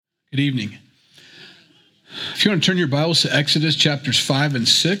Good evening. If you want to turn your Bibles to Exodus chapters 5 and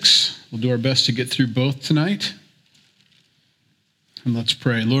 6, we'll do our best to get through both tonight. And let's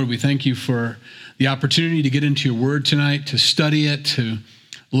pray. Lord, we thank you for the opportunity to get into your word tonight, to study it, to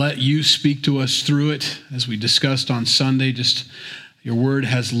let you speak to us through it. As we discussed on Sunday, just your word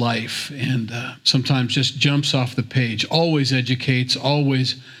has life and sometimes just jumps off the page, always educates,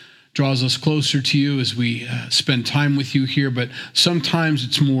 always draws us closer to you as we spend time with you here, but sometimes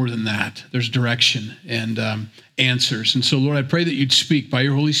it's more than that. There's direction and answers. And so, Lord, I pray that you'd speak by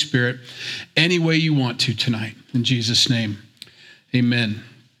your Holy Spirit any way you want to tonight. In Jesus' name, amen.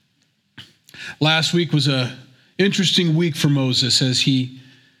 Last week was an interesting week for Moses as he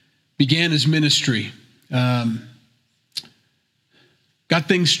began his ministry. Got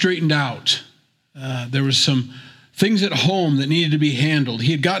things straightened out. There was some things at home that needed to be handled.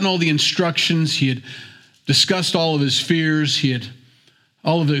 He had gotten all the instructions. He had discussed all of his fears.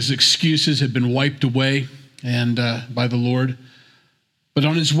 All of his excuses had been wiped away by the Lord. But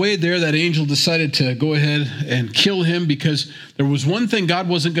on his way there, that angel decided to go ahead and kill him because there was one thing God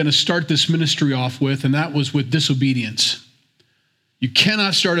wasn't going to start this ministry off with, and that was with disobedience. You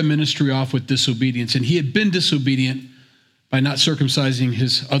cannot start a ministry off with disobedience. And he had been disobedient by not circumcising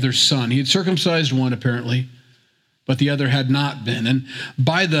his other son. He had circumcised one, apparently, but the other had not been. And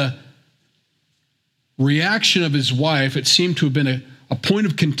by the reaction of his wife, it seemed to have been a point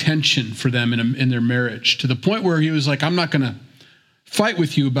of contention for them in their marriage, to the point where he was like, I'm not going to fight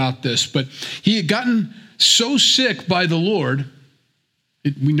with you about this. But he had gotten so sick by the Lord,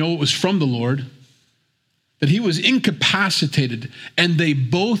 we know it was from the Lord, that he was incapacitated, and they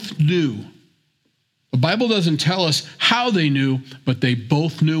both knew. The Bible doesn't tell us how they knew, but they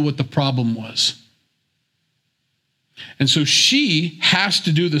both knew what the problem was. And so she has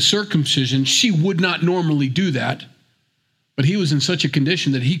to do the circumcision. She would not normally do that, but he was in such a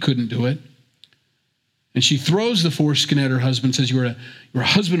condition that he couldn't do it. And she throws the foreskin at her husband, says, you're a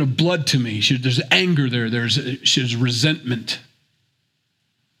husband of blood to me. There's anger there. There's resentment.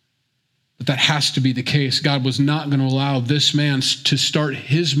 But that has to be the case. God was not going to allow this man to start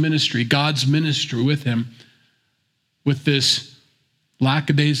his ministry, God's ministry with him, with this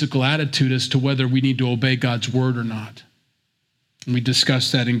lackadaisical attitude as to whether we need to obey God's word or not. And we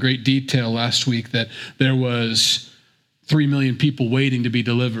discussed that in great detail last week, that there was 3 million people waiting to be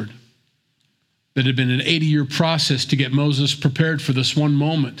delivered. That had been an 80-year process to get Moses prepared for this one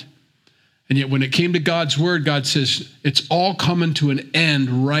moment. And yet when it came to God's word, God says, it's all coming to an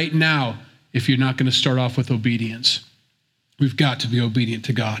end right now if you're not going to start off with obedience. We've got to be obedient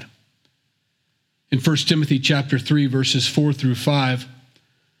to God. In 1 Timothy chapter 3, verses 4 through 5,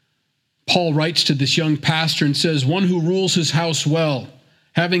 Paul writes to this young pastor and says, one who rules his house well,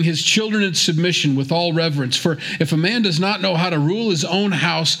 having his children in submission with all reverence. For if a man does not know how to rule his own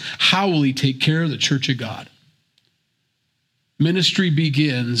house, how will he take care of the church of God? Ministry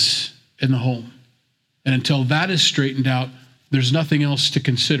begins in the home. And until that is straightened out, there's nothing else to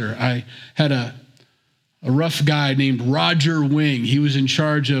consider. I had a rough guy named Roger Wing. He was in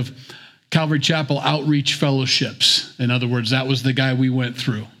charge of Calvary Chapel outreach fellowships. In other words, that was the guy we went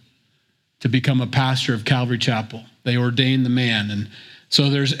through to become a pastor of Calvary Chapel. They ordained the man. And so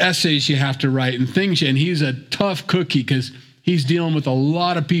there's essays you have to write and things. And he's a tough cookie because he's dealing with a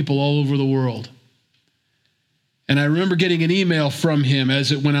lot of people all over the world. And I remember getting an email from him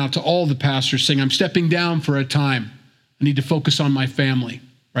as it went out to all the pastors saying, I'm stepping down for a time. I need to focus on my family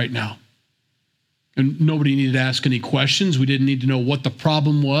right now. And nobody needed to ask any questions. We didn't need to know what the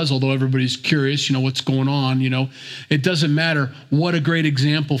problem was, although everybody's curious, what's going on, It doesn't matter. What a great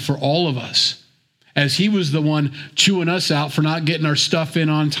example for all of us. As he was the one chewing us out for not getting our stuff in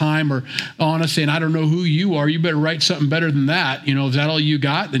on time or on us saying, I don't know who you are. You better write something better than that. Is that all you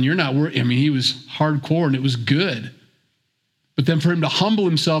got? Then you're not worried. He was hardcore and it was good. But then for him to humble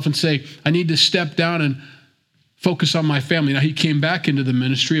himself and say, I need to step down and focus on my family. Now he came back into the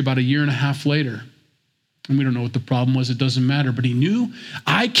ministry about 1.5 years later. And we don't know what the problem was. It doesn't matter. But he knew,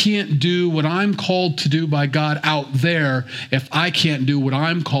 I can't do what I'm called to do by God out there if I can't do what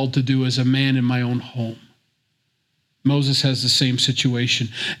I'm called to do as a man in my own home. Moses has the same situation.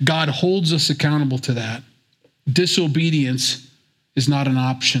 God holds us accountable to that. Disobedience is not an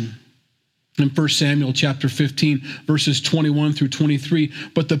option. In 1 Samuel chapter 15, verses 21 through 23,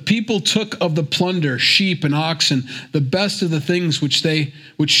 but the people took of the plunder, sheep and oxen, the best of the things which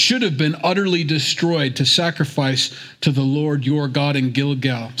should have been utterly destroyed, to sacrifice to the Lord your God in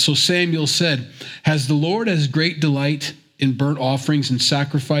Gilgal. So Samuel said, has the Lord as great delight in burnt offerings and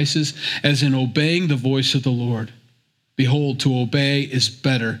sacrifices as in obeying the voice of the Lord? Behold, to obey is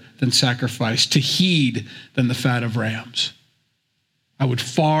better than sacrifice, to heed than the fat of rams. I would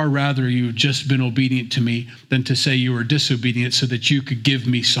far rather you had just been obedient to me than to say you were disobedient so that you could give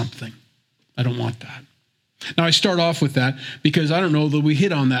me something. I don't want that. Now, I start off with that because I don't know that we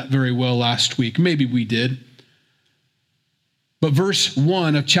hit on that very well last week. Maybe we did. But verse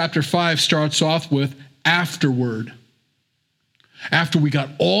 1 of chapter 5 starts off with afterward. After we got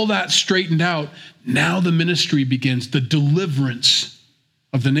all that straightened out, now the ministry begins, the deliverance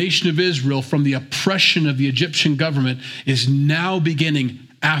of the nation of Israel from the oppression of the Egyptian government is now beginning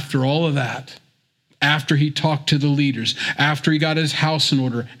after all of that. After he talked to the leaders, after he got his house in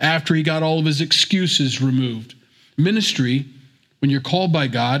order, after he got all of his excuses removed. Ministry, when you're called by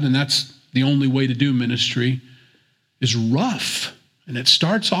God, and that's the only way to do ministry, is rough. And it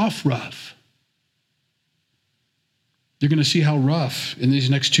starts off rough. You're going to see how rough in these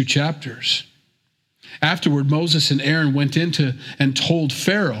next 2 chapters. Afterward, Moses and Aaron went into and told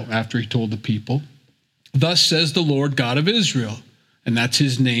Pharaoh, after he told the people, "Thus says the Lord God of Israel." And that's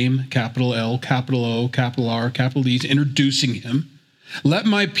his name, capital L, capital O, capital R, capital E, introducing him. "Let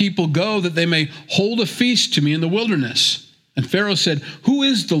my people go that they may hold a feast to me in the wilderness." And Pharaoh said, "Who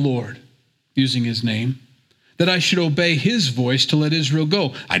is the Lord?" using his name, "that I should obey his voice to let Israel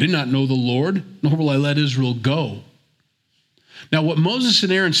go. I did not know the Lord, nor will I let Israel go." Now, what Moses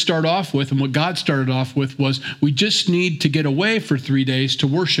and Aaron start off with and what God started off with was we just need to get away for 3 days to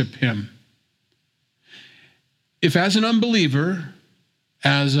worship him. If as an unbeliever,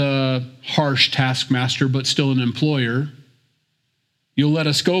 as a harsh taskmaster, but still an employer, you'll let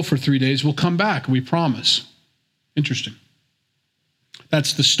us go for 3 days, we'll come back, we promise. Interesting.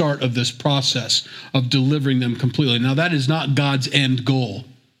 That's the start of this process of delivering them completely. Now, that is not God's end goal.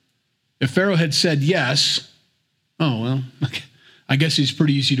 If Pharaoh had said yes, oh, well, okay, I guess he's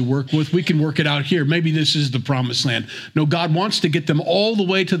pretty easy to work with. We can work it out here. Maybe this is the promised land. No, God wants to get them all the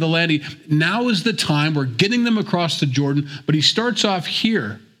way to the land. Now is the time. We're getting them across the Jordan, but he starts off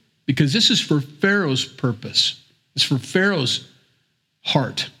here because this is for Pharaoh's purpose. It's for Pharaoh's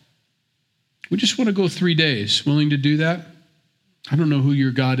heart. We just want to go 3 days. Willing to do that? I don't know who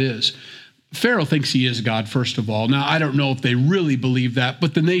your God is. Pharaoh thinks he is God, first of all. Now, I don't know if they really believe that,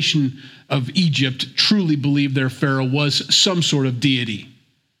 but the nation of Egypt truly believed their Pharaoh was some sort of deity.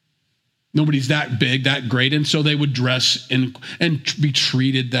 Nobody's that big, that great, and so they would dress and be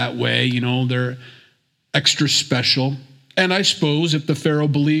treated that way. You know, they're extra special. And I suppose if the Pharaoh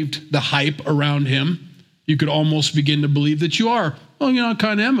believed the hype around him, you could almost begin to believe that you are. Well, you know, I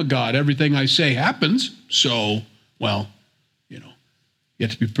kind of am a god. Everything I say happens. So, well, you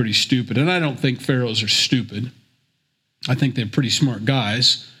have to be pretty stupid. And I don't think pharaohs are stupid. I think they're pretty smart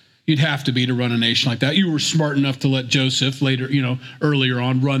guys. You'd have to be to run a nation like that. You were smart enough to let Joseph later, earlier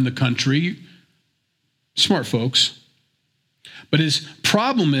on run the country. Smart folks. But his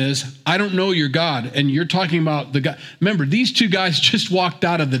problem is, I don't know your God. And you're talking about the guy. Remember, these 2 guys just walked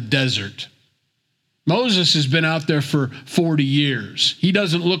out of the desert. Moses has been out there for 40 years. He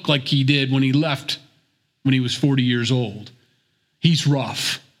doesn't look like he did when he left when he was 40 years old. He's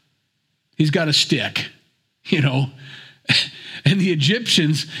rough. He's got a stick, And the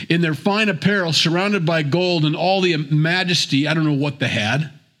Egyptians, in their fine apparel, surrounded by gold and all the majesty, I don't know what they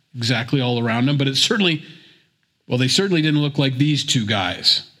had exactly all around them, but they certainly didn't look like these 2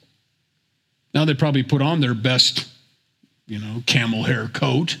 guys. Now they probably put on their best, camel hair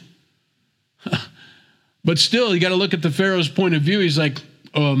coat. But still, you got to look at the Pharaoh's point of view. He's like,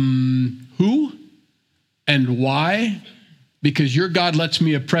 who and why? Because your God lets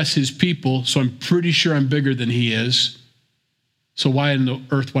me oppress his people, so I'm pretty sure I'm bigger than he is. So why in the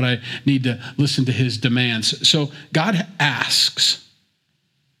earth would I need to listen to his demands? So God asks,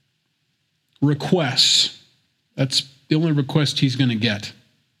 requests. That's the only request he's going to get.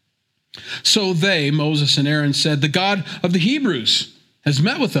 So they, Moses and Aaron, said, "The God of the Hebrews has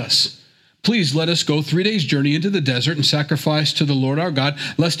met with us. Please let us go 3 days' journey into the desert and sacrifice to the Lord our God,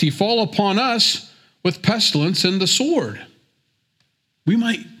 lest he fall upon us with pestilence and the sword." We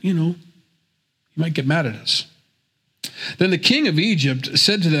might, he might get mad at us. Then the king of Egypt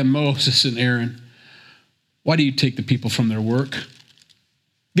said to them, Moses and Aaron, "Why do you take the people from their work?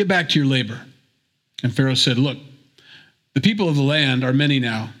 Get back to your labor." And Pharaoh said, "Look, the people of the land are many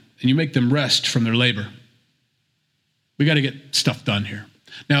now, and you make them rest from their labor. We got to get stuff done here."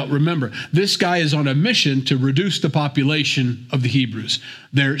 Now, remember, this guy is on a mission to reduce the population of the Hebrews.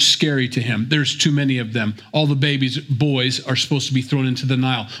 They're scary to him. There's too many of them. All the boys are supposed to be thrown into the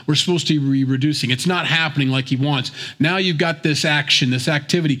Nile. We're supposed to be reducing. It's not happening like he wants. Now you've got this action, this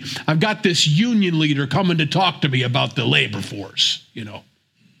activity. I've got this union leader coming to talk to me about the labor force,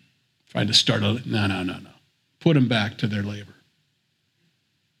 Trying to start no. Put them back to their labor.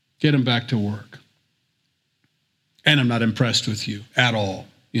 Get them back to work. And I'm not impressed with you at all.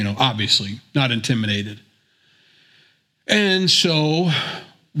 Obviously, not intimidated. And so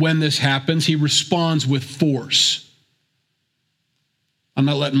when this happens, he responds with force. I'm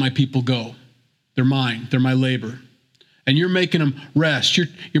not letting my people go. They're mine. They're my labor. And you're making them rest.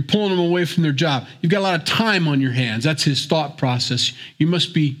 You're pulling them away from their job. You've got a lot of time on your hands. That's his thought process. You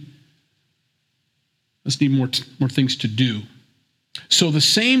must need more things to do. So the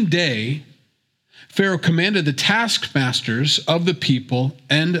same day, Pharaoh commanded the taskmasters of the people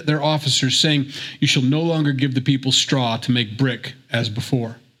and their officers, saying, "You shall no longer give the people straw to make brick as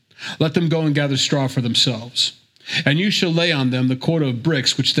before. Let them go and gather straw for themselves. And you shall lay on them the quota of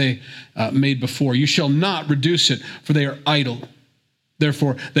bricks which they made before. You shall not reduce it, for they are idle.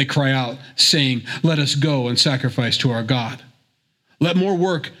 Therefore they cry out, saying, 'Let us go and sacrifice to our God.' Let more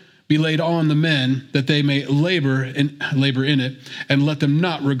work be laid on the men, that they may labor in it, and let them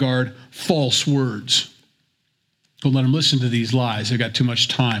not regard false words." Don't let them listen to these lies. They've got too much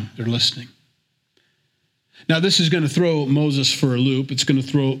time. They're listening. Now, this is going to throw Moses for a loop. It's going to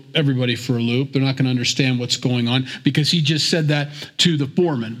throw everybody for a loop. They're not going to understand what's going on because he just said that to the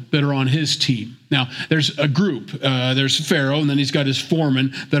foremen that are on his team. Now, there's a group. There's Pharaoh, and then he's got his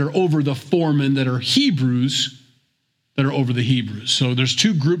foremen that are over the foremen that are Hebrews that are over the Hebrews. So there's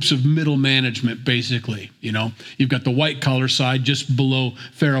two groups of middle management, basically. You've got the white-collar side just below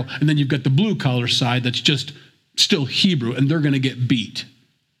Pharaoh, and then you've got the blue-collar side that's just still Hebrew, and they're going to get beat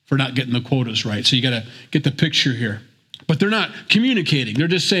for not getting the quotas right. So you got to get the picture here. But they're not communicating. They're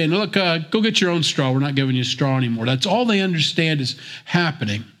just saying, look, go get your own straw. We're not giving you straw anymore. That's all they understand is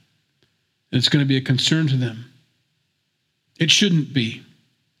happening. And it's going to be a concern to them. It shouldn't be.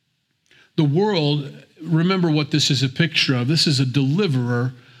 The world, remember what this is a picture of. This is a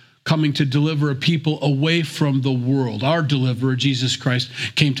deliverer coming to deliver a people away from the world. Our deliverer, Jesus Christ,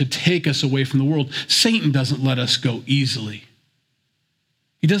 came to take us away from the world. Satan doesn't let us go easily.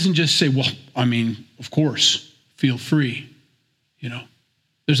 He doesn't just say, well, of course, feel free.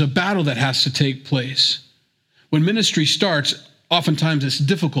 There's a battle that has to take place. When ministry starts, oftentimes it's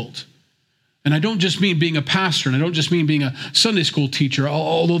difficult. And I don't just mean being a pastor, and I don't just mean being a Sunday school teacher,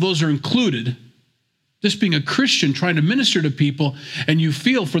 although those are included. Just being a Christian, trying to minister to people, and you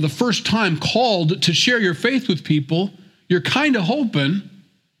feel for the first time called to share your faith with people, you're kind of hoping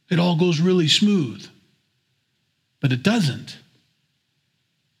it all goes really smooth. But it doesn't.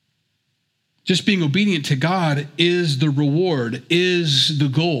 Just being obedient to God is the reward, is the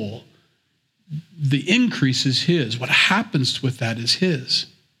goal. The increase is his. What happens with that is his.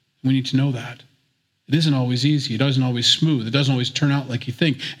 We need to know that. It isn't always easy. It isn't always smooth. It doesn't always turn out like you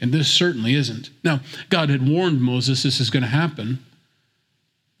think. And this certainly isn't. Now, God had warned Moses this is going to happen,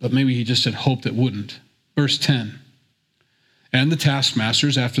 but maybe he just had hoped it wouldn't. Verse 10. And the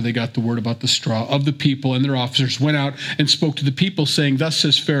taskmasters, after they got the word about the straw of the people and their officers, went out and spoke to the people, saying, "Thus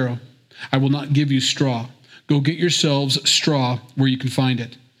says Pharaoh, I will not give you straw. Go get yourselves straw where you can find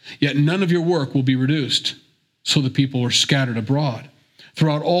it. Yet none of your work will be reduced." So the people were scattered abroad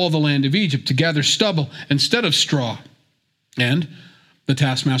throughout all the land of Egypt to gather stubble instead of straw. And the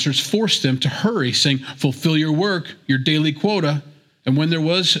taskmasters forced them to hurry, saying, "Fulfill your work, your daily quota." And when there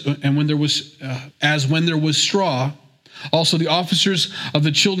was straw, also the officers of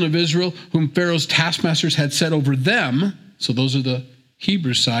the children of Israel, whom Pharaoh's taskmasters had set over them, so those are the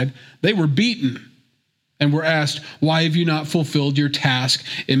Hebrew side, they were beaten and were asked, "Why have you not fulfilled your task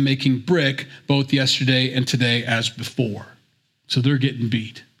in making brick both yesterday and today as before?" So they're getting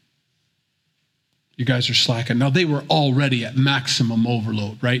beat. You guys are slacking. Now, they were already at maximum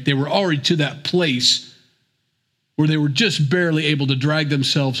overload, right? They were already to that place where they were just barely able to drag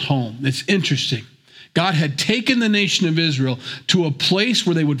themselves home. It's interesting. God had taken the nation of Israel to a place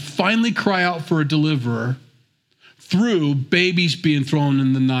where they would finally cry out for a deliverer through babies being thrown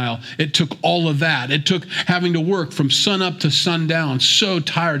in the Nile. It took all of that. It took having to work from sun up to sundown, so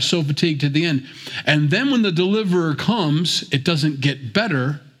tired, so fatigued to the end. And then when the deliverer comes, it doesn't get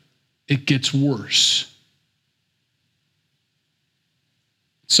better, it gets worse.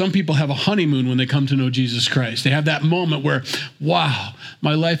 Some people have a honeymoon when they come to know Jesus Christ. They have that moment where, wow,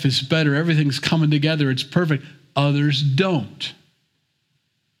 my life is better, everything's coming together, it's perfect. Others don't.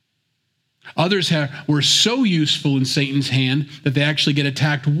 Others were so useful in Satan's hand that they actually get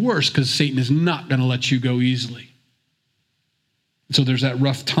attacked worse because Satan is not going to let you go easily. So there's that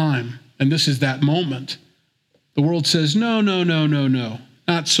rough time. And this is that moment. The world says, no,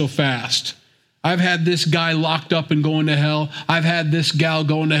 not so fast. I've had this guy locked up and going to hell. I've had this gal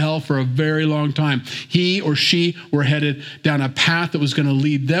going to hell for a very long time. He or she were headed down a path that was going to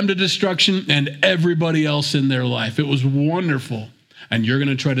lead them to destruction and everybody else in their life. It was wonderful. And you're going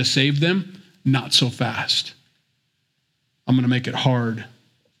to try to save them? Not so fast. I'm going to make it hard.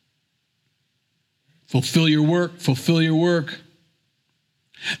 Fulfill your work, fulfill your work.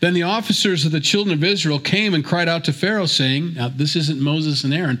 Then the officers of the children of Israel came and cried out to Pharaoh, saying, now this isn't Moses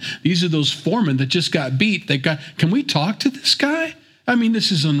and Aaron. These are those foremen that just got beat. Can we talk to this guy? I mean, this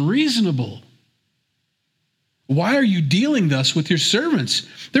is unreasonable. Why are you dealing thus with your servants?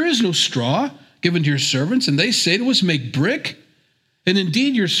 There is no straw given to your servants, and they say to us, make brick. And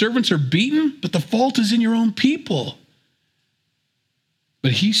indeed, your servants are beaten, but the fault is in your own people.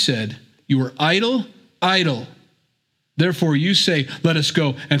 But he said, you are idle, idle. Therefore you say, let us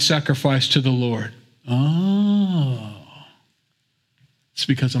go and sacrifice to the Lord. Oh, it's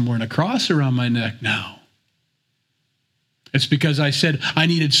because I'm wearing a cross around my neck now. It's because I said I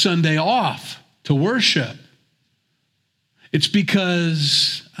needed Sunday off to worship. It's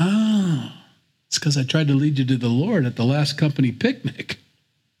because, it's because I tried to lead you to the Lord at the last company picnic.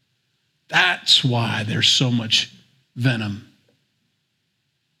 That's why there's so much venom.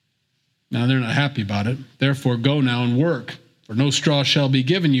 Now they're not happy about it. Therefore, go now and work, for no straw shall be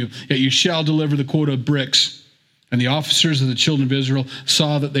given you, yet you shall deliver the quota of bricks. And the officers of the children of Israel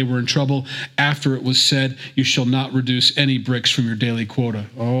saw that they were in trouble after it was said, you shall not reduce any bricks from your daily quota.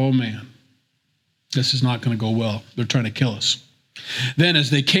 Oh, man. This is not going to go well. They're trying to kill us. Then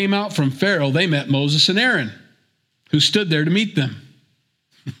as they came out from Pharaoh, they met Moses and Aaron, who stood there to meet them.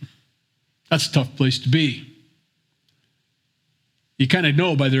 That's a tough place to be. You kind of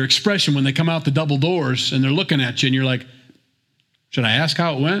know by their expression when they come out the double doors and they're looking at you and you're like, should I ask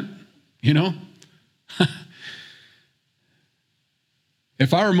how it went? You know?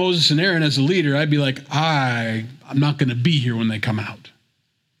 If I were Moses and Aaron as a leader, I'd be like, I'm not going to be here when they come out.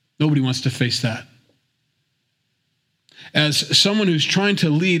 Nobody wants to face that. As someone who's trying to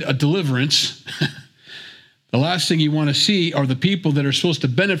lead a deliverance, the last thing you want to see are the people that are supposed to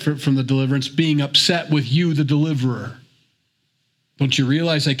benefit from the deliverance being upset with you, the deliverer. Don't you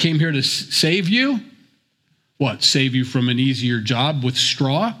realize I came here to save you? What, save you from an easier job with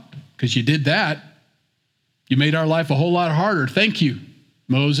straw? Because you did that. You made our life a whole lot harder. Thank you,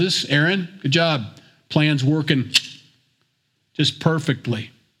 Moses, Aaron. Good job. Plan's working just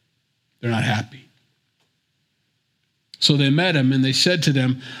perfectly. They're not happy. So they met him and they said to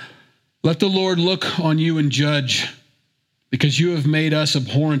them, let the Lord look on you and judge, because you have made us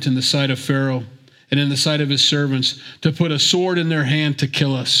abhorrent in the sight of Pharaoh and in the sight of his servants, to put a sword in their hand to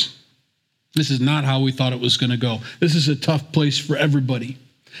kill us. This is not how we thought it was going to go. This is a tough place for everybody.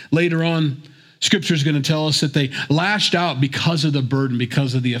 Later on, Scripture is going to tell us that they lashed out because of the burden,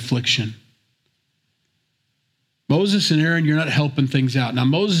 because of the affliction. Moses and Aaron, you're not helping things out. Now,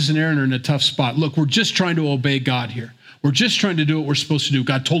 Moses and Aaron are in a tough spot. Look, we're just trying to obey God here. We're just trying to do what we're supposed to do.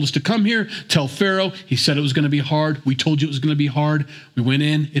 God told us to come here, tell Pharaoh. He said it was going to be hard. We told you it was going to be hard. We went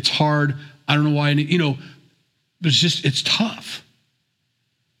in. It's hard. I don't know why. It's tough.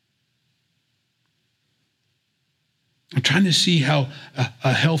 I'm trying to see how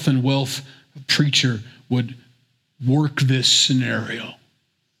a health and wealth preacher would work this scenario.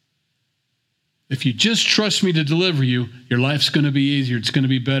 If you just trust me to deliver you, your life's going to be easier. It's going to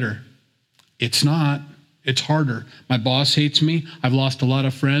be better. It's not. It's harder. My boss hates me. I've lost a lot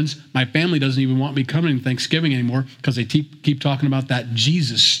of friends. My family doesn't even want me coming to Thanksgiving anymore because they keep talking about that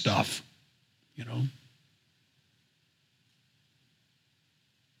Jesus stuff. You know?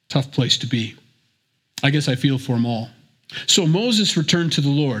 Tough place to be. I guess I feel for them all. So Moses returned to the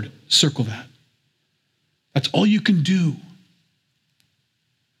Lord. Circle that. That's all you can do.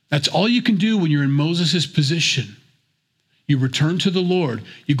 That's all you can do when you're in Moses' position. You return to the Lord.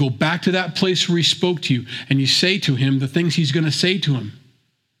 You go back to that place where he spoke to you, and you say to him the things he's going to say to him.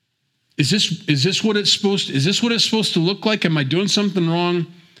 Is this what it's supposed to look like? Am I doing something wrong?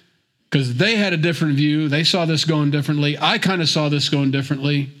 Because they had a different view. They saw this going differently. I kind of saw this going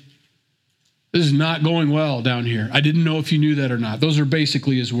differently. This is not going well down here. I didn't know if you knew that or not. Those are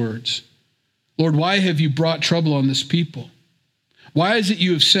basically his words. Lord, why have you brought trouble on this people? Why is it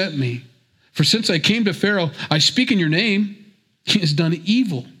you have sent me? For since I came to Pharaoh, I speak in your name. He has done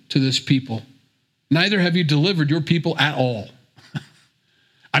evil to this people. Neither have you delivered your people at all.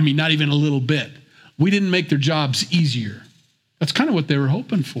 I mean, not even a little bit. We didn't make their jobs easier. That's kind of what they were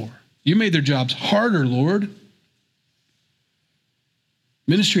hoping for. You made their jobs harder, Lord.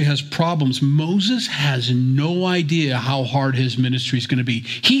 Ministry has problems. Moses has no idea how hard his ministry is going to be.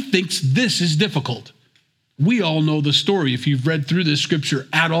 He thinks this is difficult. We all know the story. If you've read through this scripture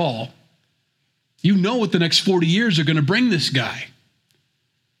at all, you know what the next 40 years are going to bring this guy.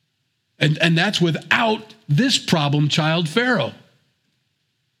 And that's without this problem child Pharaoh.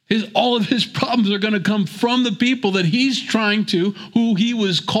 All of his problems are going to come from the people that he's trying to, who he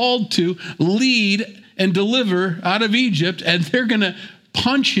was called to lead and deliver out of Egypt, and they're going to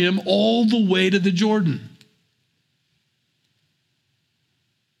punch him all the way to the Jordan.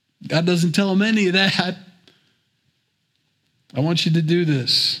 God doesn't tell him any of that. I want you to do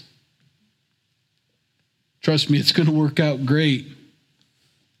this. Trust me, it's going to work out great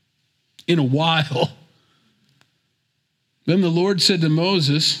in a while. Then the Lord said to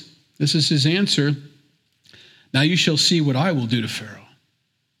Moses, this is his answer, now you shall see what I will do to Pharaoh.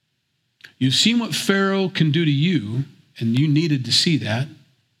 You've seen what Pharaoh can do to you, and you needed to see that,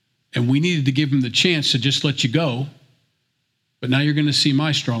 and we needed to give him the chance to just let you go, but now you're going to see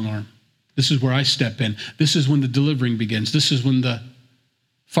my strong arm. This is where I step in. This is when the delivering begins. This is when the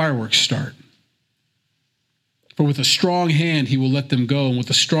fireworks start. For with a strong hand he will let them go, and with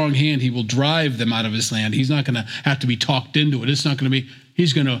a strong hand he will drive them out of his land. He's not going to have to be talked into it. It's not going to be,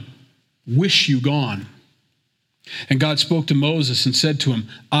 he's going to wish you gone. And God spoke to Moses and said to him,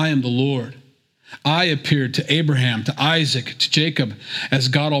 I am the Lord. I appeared to Abraham, to Isaac, to Jacob as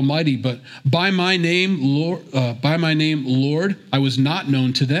God Almighty, but by my name, Lord, I was not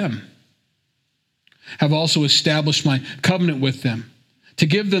known to them. Have also established my covenant with them, to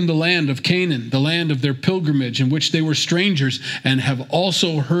give them the land of Canaan, the land of their pilgrimage, in which they were strangers, and have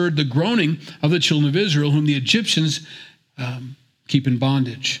also heard the groaning of the children of Israel, whom the Egyptians keep in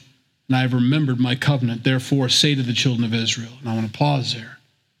bondage. And I have remembered my covenant. Therefore, say to the children of Israel. And I want to pause there,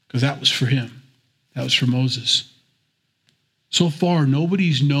 because that was for him. That was for Moses. So far,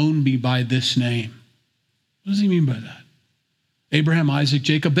 nobody's known me by this name. What does he mean by that? Abraham, Isaac,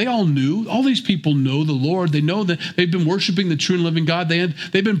 Jacob, they all knew. All these people know the Lord. They know that they've been worshiping the true and living God. They've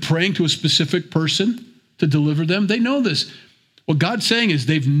been praying to a specific person to deliver them. They know this. What God's saying is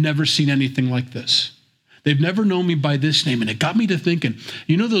they've never seen anything like this. They've never known me by this name. And it got me to thinking,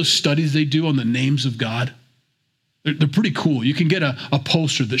 you know those studies they do on the names of God? They're pretty cool. You can get a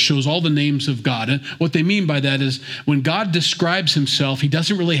poster that shows all the names of God. And what they mean by that is when God describes himself, he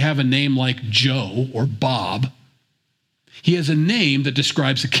doesn't really have a name like Joe or Bob. He has a name that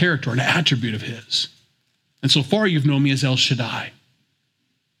describes a character, an attribute of his. And so far, you've known me as El Shaddai.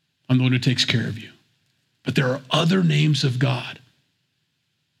 I'm the one who takes care of you. But there are other names of God.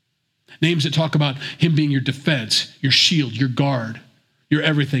 Names that talk about him being your defense, your shield, your guard, your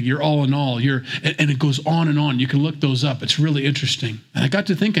everything, your all in all. And it goes on and on. You can look those up. It's really interesting. And I got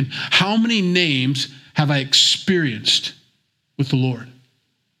to thinking, how many names have I experienced with the Lord?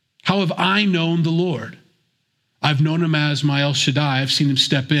 How have I known the Lord? I've known him as my El Shaddai. I've seen him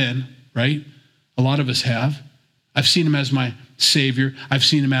step in, right? A lot of us have. I've seen him as my Savior. I've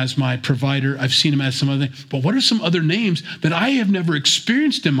seen him as my provider. I've seen him as some other thing. But what are some other names that I have never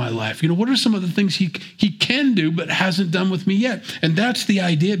experienced in my life? You know, what are some of the things he can do but hasn't done with me yet? And that's the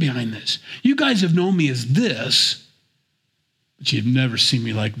idea behind this. You guys have known me as this, but you've never seen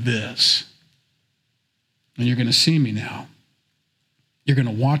me like this. And you're going to see me now. You're going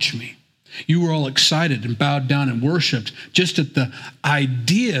to watch me. You were all excited and bowed down and worshiped just at the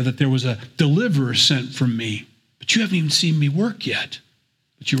idea that there was a deliverer sent from me. But you haven't even seen me work yet.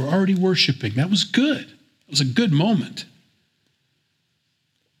 But you were already worshiping. That was good. It was a good moment.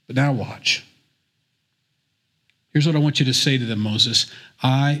 But now watch. Here's what I want you to say to them, Moses.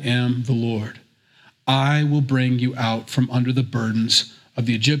 I am the Lord. I will bring you out from under the burdens of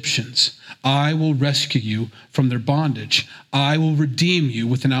the Egyptians. I will rescue you from their bondage. I will redeem you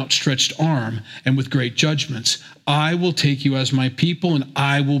with an outstretched arm and with great judgments. I will take you as my people, and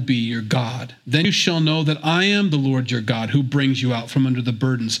I will be your God. Then you shall know that I am the Lord your God, who brings you out from under the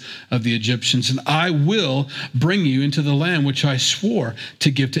burdens of the Egyptians. And I will bring you into the land which I swore to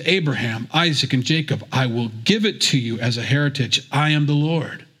give to Abraham, Isaac, and Jacob. I will give it to you as a heritage. I am the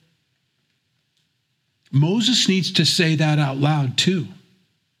Lord. Moses needs to say that out loud too.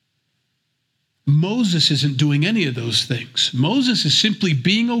 Moses isn't doing any of those things. Moses is simply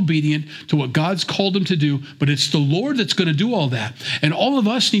being obedient to what God's called him to do, but it's the Lord that's going to do all that. And all of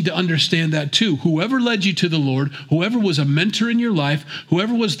us need to understand that too. Whoever led you to the Lord, whoever was a mentor in your life,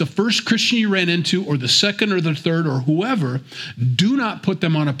 whoever was the first Christian you ran into, or the second or the third, or whoever, do not put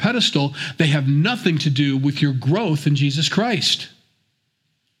them on a pedestal. They have nothing to do with your growth in Jesus Christ.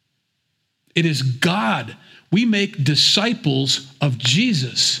 It is God. We make disciples of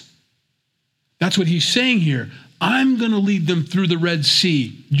Jesus. That's what he's saying here. I'm going to lead them through the Red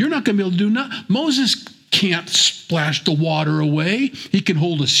Sea. You're not going to be able to do nothing. Moses can't splash the water away. He can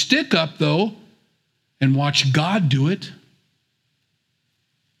hold a stick up, though, and watch God do it.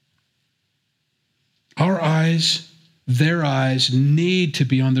 Our eyes, their eyes need to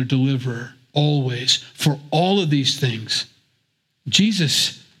be on their deliverer always for all of these things.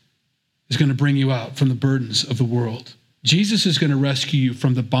 Jesus is going to bring you out from the burdens of the world. Jesus is going to rescue you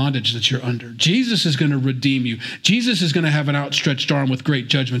from the bondage that you're under. Jesus is going to redeem you. Jesus is going to have an outstretched arm with great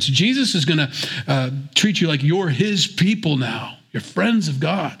judgments. Jesus is going to treat you like you're his people now. You're friends of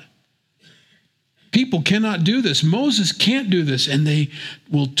God. People cannot do this. Moses can't do this. And they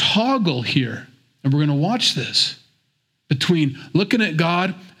will toggle here. And we're going to watch this between looking at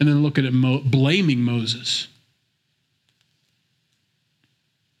God and then looking at blaming Moses.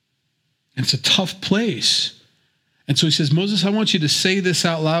 And it's a tough place. And so he says, Moses, I want you to say this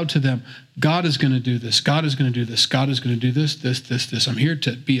out loud to them. God is going to do this. God is going to do this. God is going to do this, this. I'm here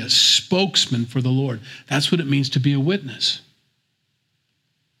to be a spokesman for the Lord. That's what it means to be a witness.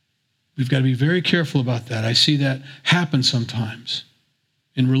 We've got to be very careful about that. I see that happen sometimes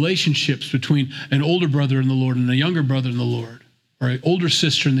in relationships between an older brother in the Lord and a younger brother in the Lord, or an older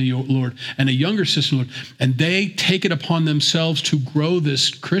sister in the Lord and a younger sister in the Lord. And they take it upon themselves to grow this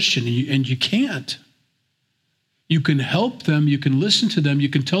Christian, and you can't. You can help them, you can listen to them, you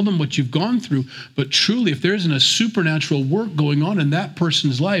can tell them what you've gone through, but truly, if there isn't a supernatural work going on in that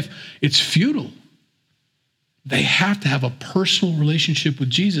person's life, it's futile. They have to have a personal relationship with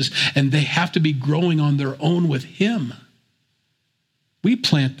Jesus, and they have to be growing on their own with him. We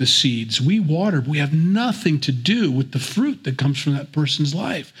plant the seeds, we water, but we have nothing to do with the fruit that comes from that person's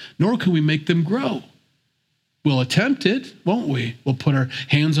life, nor can we make them grow. We'll attempt it, won't we? We'll put our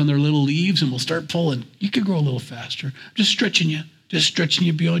hands on their little leaves and we'll start pulling. You can grow a little faster. I'm just stretching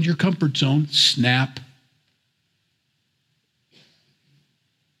you beyond your comfort zone. Snap.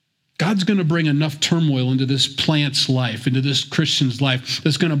 God's going to bring enough turmoil into this plant's life, into this Christian's life,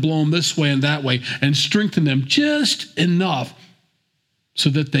 that's going to blow them this way and that way and strengthen them just enough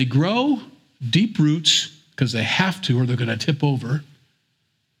so that they grow deep roots, because they have to or they're going to tip over.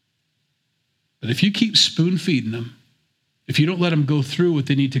 But if you keep spoon feeding them, if you don't let them go through what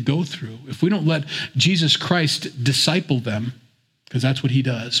they need to go through, if we don't let Jesus Christ disciple them, because that's what he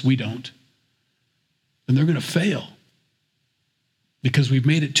does, we don't, then they're going to fail. Because we've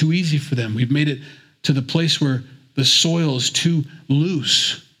made it too easy for them. We've made it to the place where the soil is too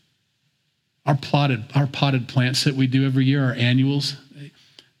loose. Our potted plants that we do every year, our annuals,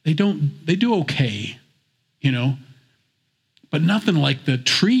 they do okay, you know. But nothing like the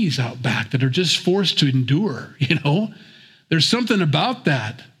trees out back that are just forced to endure, you know. There's something about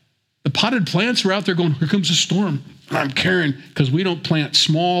that. The potted plants are out there going, here comes a storm. I'm carrying, because we don't plant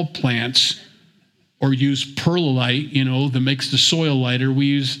small plants or use perlite, you know, that makes the soil lighter.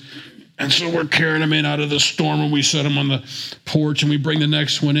 And so we're carrying them in out of the storm, and we set them on the porch, and we bring the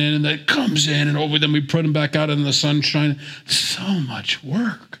next one in, and that comes in, and over them we put them back out in the sunshine. So much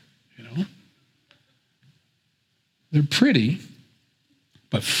work, you know. They're pretty,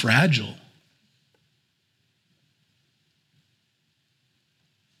 but fragile.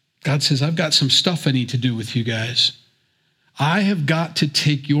 God says, I've got some stuff I need to do with you guys. I have got to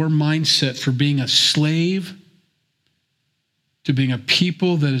take your mindset for being a slave to being a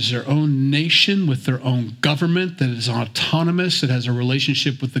people that is their own nation with their own government, that is autonomous, that has a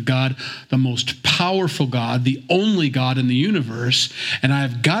relationship with the God, the most powerful God, the only God in the universe. And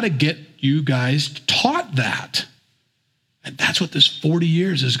I've got to get you guys taught that. And that's what this 40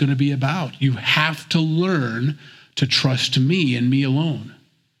 years is going to be about. You have to learn to trust me and me alone.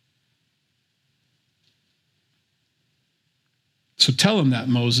 So tell him that,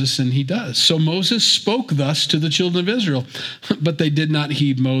 Moses, and he does. So Moses spoke thus to the children of Israel, but they did not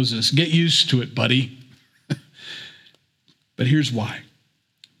heed Moses. Get used to it, buddy. But here's why.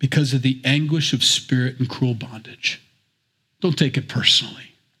 Because of the anguish of spirit and cruel bondage. Don't take it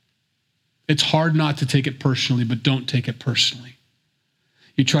personally. It's hard not to take it personally, but don't take it personally.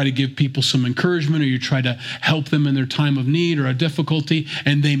 You try to give people some encouragement, or you try to help them in their time of need or a difficulty,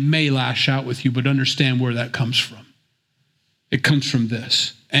 and they may lash out with you, but understand where that comes from. It comes from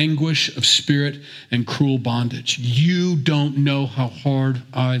this: anguish of spirit and cruel bondage. You don't know how hard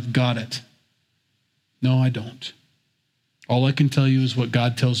I've got it. No, I don't. All I can tell you is what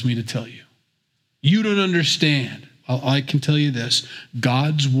God tells me to tell you. You don't understand. I can tell you this: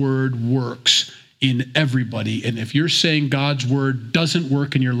 God's word works in everybody. And if you're saying God's word doesn't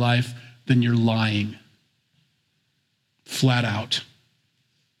work in your life, then you're lying. Flat out.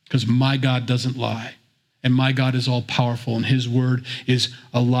 Because my God doesn't lie. And my God is all powerful, and his word is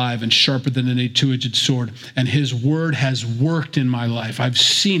alive and sharper than any two-edged sword. And his word has worked in my life. I've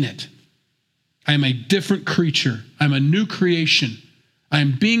seen it. I am a different creature. I'm a new creation. I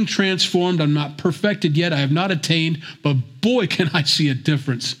am being transformed. I'm not perfected yet. I have not attained, but boy, can I see a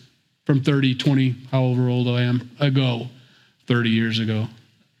difference from 30, 20, however old I am, ago, 30 years ago.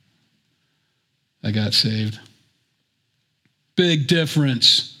 I got saved. Big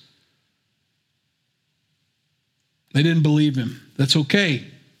difference. They didn't believe him. That's okay.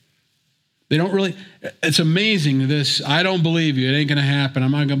 They don't really, it's amazing this, I don't believe you. It ain't going to happen.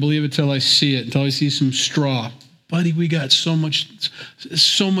 I'm not going to believe it till I see it, until I see some straw. Buddy, we got so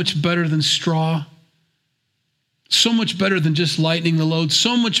much better than straw. So much better than just lightening the load.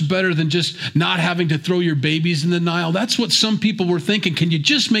 So much better than just not having to throw your babies in the Nile. That's what some people were thinking. Can you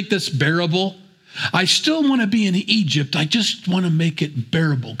just make this bearable? I still want to be in Egypt. I just want to make it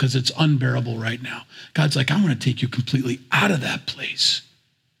bearable because it's unbearable right now. God's like, I want to take you completely out of that place.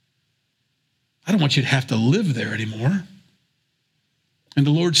 I don't want you to have to live there anymore. And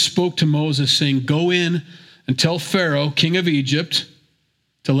the Lord spoke to Moses saying, go in and tell Pharaoh, king of Egypt,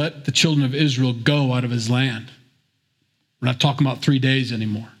 to let the children of Israel go out of his land. We're not talking about 3 days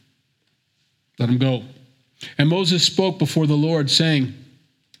anymore. Let them go. And Moses spoke before the Lord, saying,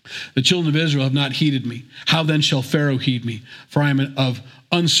 the children of Israel have not heeded me. How then shall Pharaoh heed me? For I am of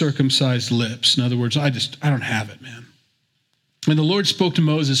uncircumcised lips. In other words, I don't have it, man. And the Lord spoke to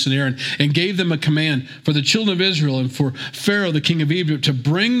Moses and Aaron and gave them a command for the children of Israel and for Pharaoh, the king of Egypt, to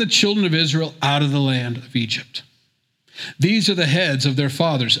bring the children of Israel out of the land of Egypt. These are the heads of their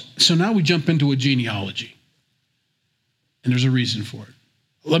fathers. So now we jump into a genealogy. And there's a reason for it.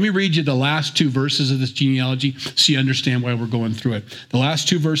 Let me read you the last 2 verses of this genealogy so you understand why we're going through it. The last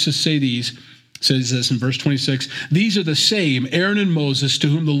 2 verses says this in verse 26, these are the same, Aaron and Moses, to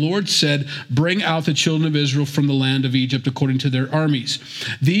whom the Lord said, bring out the children of Israel from the land of Egypt according to their armies.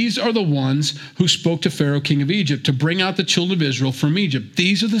 These are the ones who spoke to Pharaoh, king of Egypt, to bring out the children of Israel from Egypt.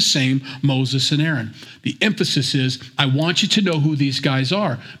 These are the same Moses and Aaron. The emphasis is, I want you to know who these guys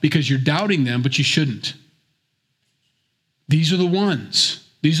are because you're doubting them, but you shouldn't. These are the ones.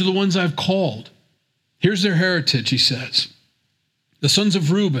 These are the ones I've called. Here's their heritage, he says. The sons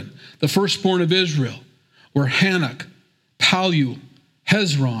of Reuben, the firstborn of Israel, were Hanok, Palu,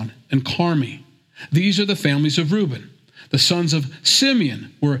 Hezron, and Carmi. These are the families of Reuben. The sons of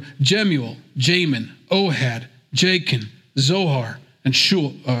Simeon were Jemuel, Jamin, Ohad, Jachin, Zohar, and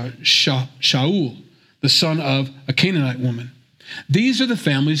Shaul, the son of a Canaanite woman. These are the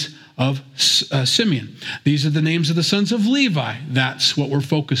families of Simeon. These are the names of the sons of Levi. That's what we're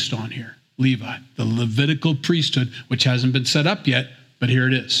focused on here. Levi, the Levitical priesthood, which hasn't been set up yet, but here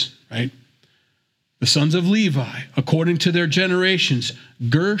it is, right? The sons of Levi, according to their generations,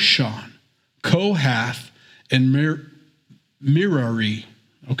 Gershon, Kohath, and Merari.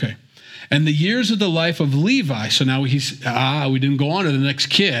 Okay. And the years of the life of Levi. So now we didn't go on to the next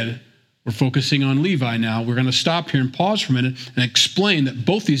kid. We're focusing on Levi now. We're going to stop here and pause for a minute and explain that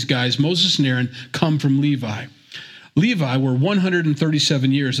both these guys, Moses and Aaron, come from Levi. Levi were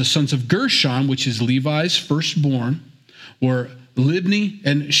 137 years. The sons of Gershon, which is Levi's firstborn, were Libni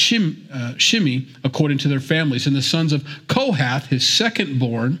and Shimei, according to their families. And the sons of Kohath, his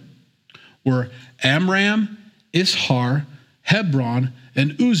secondborn, were Amram, Ishar, Hebron,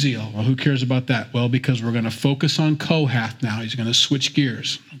 and Uziel. Well, who cares about that? Well, because we're going to focus on Kohath now. He's going to switch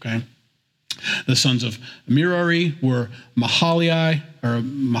gears, okay? The sons of Merari were Mahali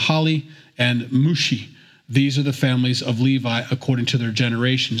and Mushi. These are the families of Levi according to their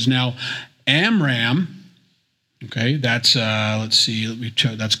generations. Now, Amram, okay, that's,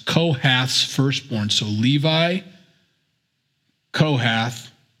 that's Kohath's firstborn. So Levi,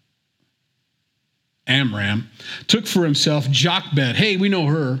 Kohath, Amram, took for himself Jochebed. Hey, we know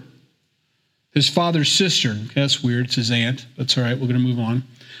her. His father's sister. That's weird. It's his aunt. That's all right. We're going to move on.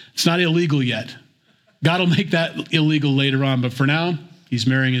 It's not illegal yet. God will make that illegal later on. But for now, he's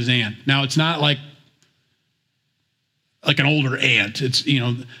marrying his aunt. Now, it's not like an older aunt. It's,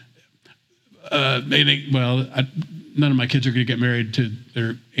 none of my kids are going to get married to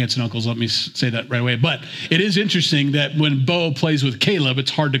their aunts and uncles. Let me say that right away. But it is interesting that when Bo plays with Caleb,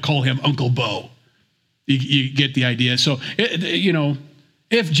 it's hard to call him Uncle Bo. You get the idea. So,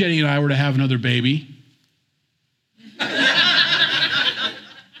 if Jenny and I were to have another baby,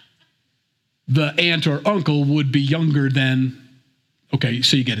 the aunt or uncle would be younger than, okay,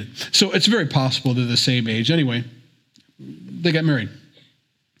 so you get it. So it's very possible they're the same age. Anyway, they got married.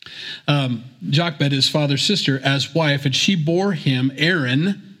 Jochebed, his father's sister, as wife, and she bore him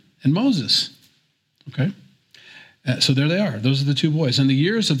Aaron and Moses. Okay? So there they are. Those are the two boys. And the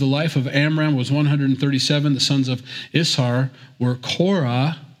years of the life of Amram was 137. The sons of Ishar were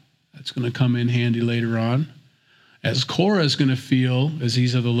Korah. That's going to come in handy later on. As Korah is going to feel, as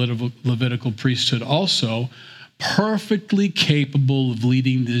he's of the Levitical priesthood also, perfectly capable of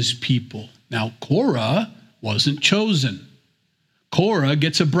leading these people. Now, Korah wasn't chosen. Korah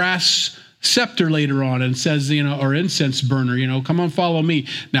gets a brass scepter later on and says, or incense burner, come on, follow me.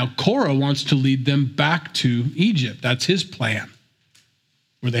 Now, Korah wants to lead them back to Egypt. That's his plan.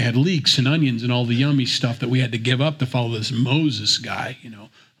 where they had leeks and onions and all the yummy stuff that we had to give up to follow this Moses guy,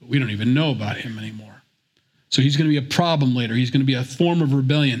 We don't even know about him anymore. So he's going to be a problem later. He's going to be a form of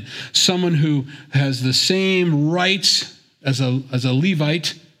rebellion. Someone who has the same rights as a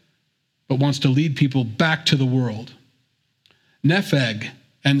Levite, but wants to lead people back to the world. Nepheg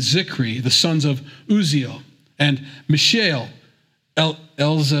and Zikri, the sons of Uzziel, and Mishael,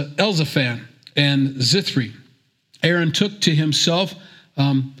 Elzaphan, and Zithri. Aaron took to himself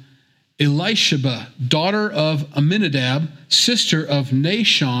Elisheba, daughter of Aminadab, sister of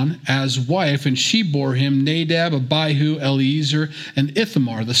Nahshon, as wife, and she bore him Nadab, Abihu, Eleazar, and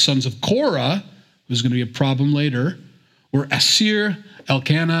Ithamar. The sons of Korah, who's going to be a problem later, were Asir,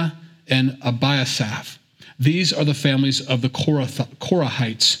 Elkanah, and Abiasaph. These are the families of the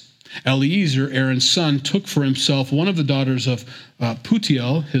Korahites. Eleazar, Aaron's son, took for himself one of the daughters of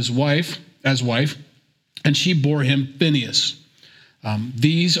Putiel, his wife, and she bore him Phinehas.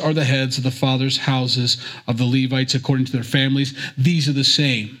 These are the heads of the fathers' houses of the Levites according to their families. These are the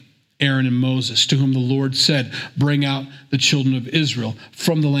same, Aaron and Moses, to whom the Lord said, bring out the children of Israel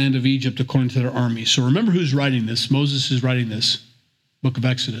from the land of Egypt according to their armies. So remember who's writing this. Moses is writing this, book of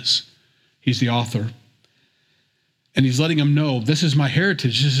Exodus. He's the author. And he's letting them know, this is my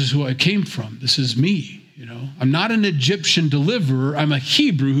heritage. This is who I came from. This is me. I'm not an Egyptian deliverer. I'm a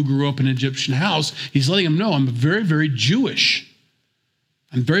Hebrew who grew up in an Egyptian house. He's letting them know I'm very, very Jewish.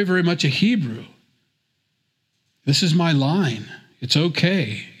 I'm very, very much a Hebrew. This is my line. It's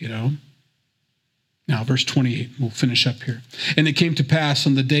okay, Now, verse 28, we'll finish up here. And it came to pass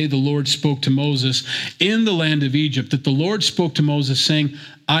on the day the Lord spoke to Moses in the land of Egypt, that the Lord spoke to Moses, saying,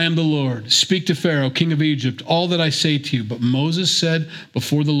 I am the Lord. Speak to Pharaoh, king of Egypt, all that I say to you. But Moses said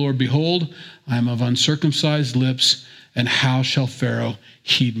before the Lord, behold, I am of uncircumcised lips, and how shall Pharaoh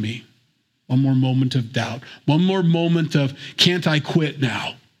heed me? One more moment of doubt. One more moment of, can't I quit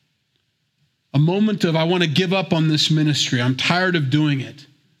now? A moment of, I want to give up on this ministry. I'm tired of doing it.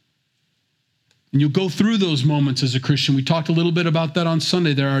 And you'll go through those moments as a Christian. We talked a little bit about that on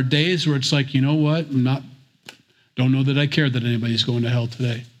Sunday. There are days where it's like, you know what? Don't know that I care that anybody's going to hell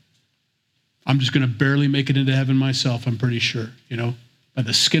today. I'm just going to barely make it into heaven myself, I'm pretty sure, by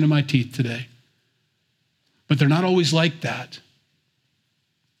the skin of my teeth today. But they're not always like that.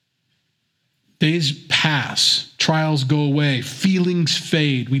 Days pass, trials go away, feelings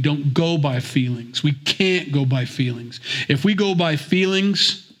fade. We don't go by feelings. We can't go by feelings. If we go by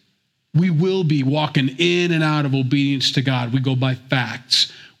feelings, we will be walking in and out of obedience to God. We go by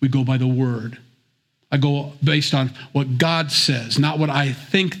facts. We go by the word. I go based on what God says, not what I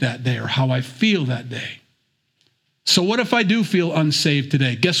think that day or how I feel that day. So what if I do feel unsaved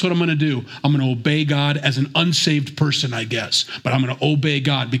today? Guess what I'm going to do? I'm going to obey God as an unsaved person, I guess. But I'm going to obey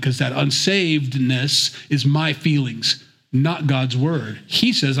God because that unsavedness is my feelings, not God's word.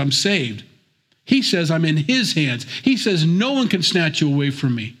 He says I'm saved. He says I'm in his hands. He says no one can snatch you away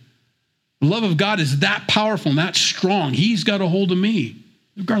from me. The love of God is that powerful and that strong. He's got a hold of me,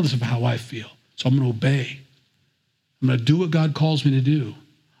 regardless of how I feel. So I'm going to obey. I'm going to do what God calls me to do.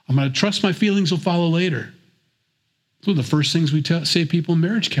 I'm going to trust my feelings will follow later. It's one of the first things we say to people in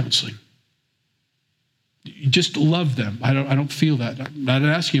marriage counseling. You just love them. I don't feel that. I'm not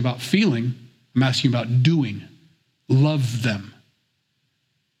asking about feeling. I'm asking about doing. Love them.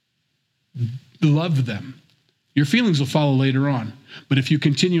 Love them. Your feelings will follow later on. But if you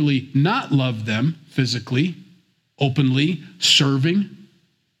continually not love them physically, openly, serving,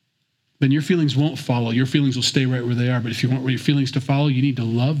 then your feelings won't follow. Your feelings will stay right where they are. But if you want your feelings to follow, you need to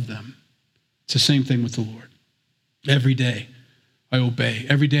love them. It's the same thing with the Lord. Every day I obey.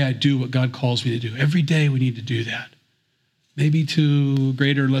 Every day I do what God calls me to do. Every day we need to do that. Maybe to a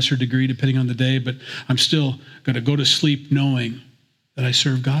greater or lesser degree, depending on the day, but I'm still going to go to sleep knowing that I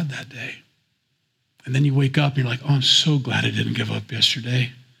serve God that day. And then you wake up and you're like, oh, I'm so glad I didn't give up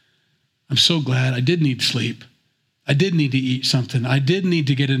yesterday. I'm so glad I did need sleep. I did need to eat something. I did need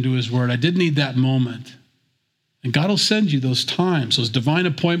to get into his word. I did need that moment. And God will send you those times, those divine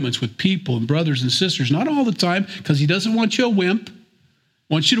appointments with people and brothers and sisters. Not all the time, because he doesn't want you a wimp.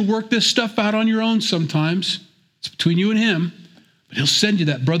 He wants you to work this stuff out on your own sometimes. It's between you and him. But he'll send you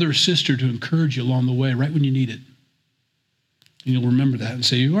that brother or sister to encourage you along the way, right when you need it. And you'll remember that and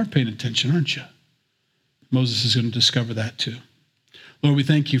say, you are paying attention, aren't you? Moses is going to discover that too. Lord, we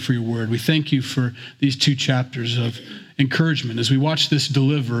thank you for your word. We thank you for these 2 chapters of encouragement as we watch this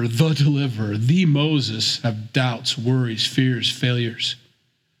deliverer, the Moses, have doubts, worries, fears, failures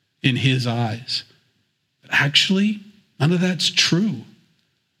in his eyes. But actually, none of that's true.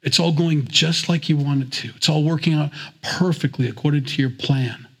 It's all going just like you want it to. It's all working out perfectly according to your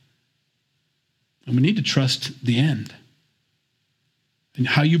plan. And we need to trust the end. And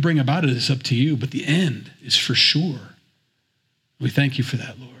how you bring about it is up to you, but the end is for sure. We thank you for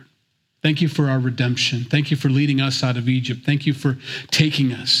that, Lord. Thank you for our redemption. Thank you for leading us out of Egypt. Thank you for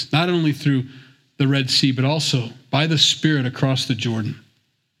taking us, not only through the Red Sea, but also by the Spirit across the Jordan.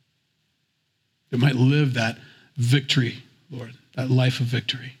 That might live that victory, Lord, that life of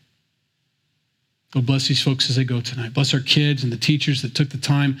victory. Oh, bless these folks as they go tonight. Bless our kids and the teachers that took the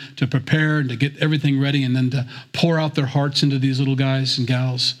time to prepare and to get everything ready and then to pour out their hearts into these little guys and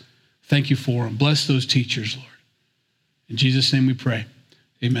gals. Thank you for them. Bless those teachers, Lord. In Jesus' name we pray.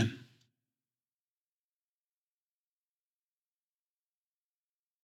 Amen.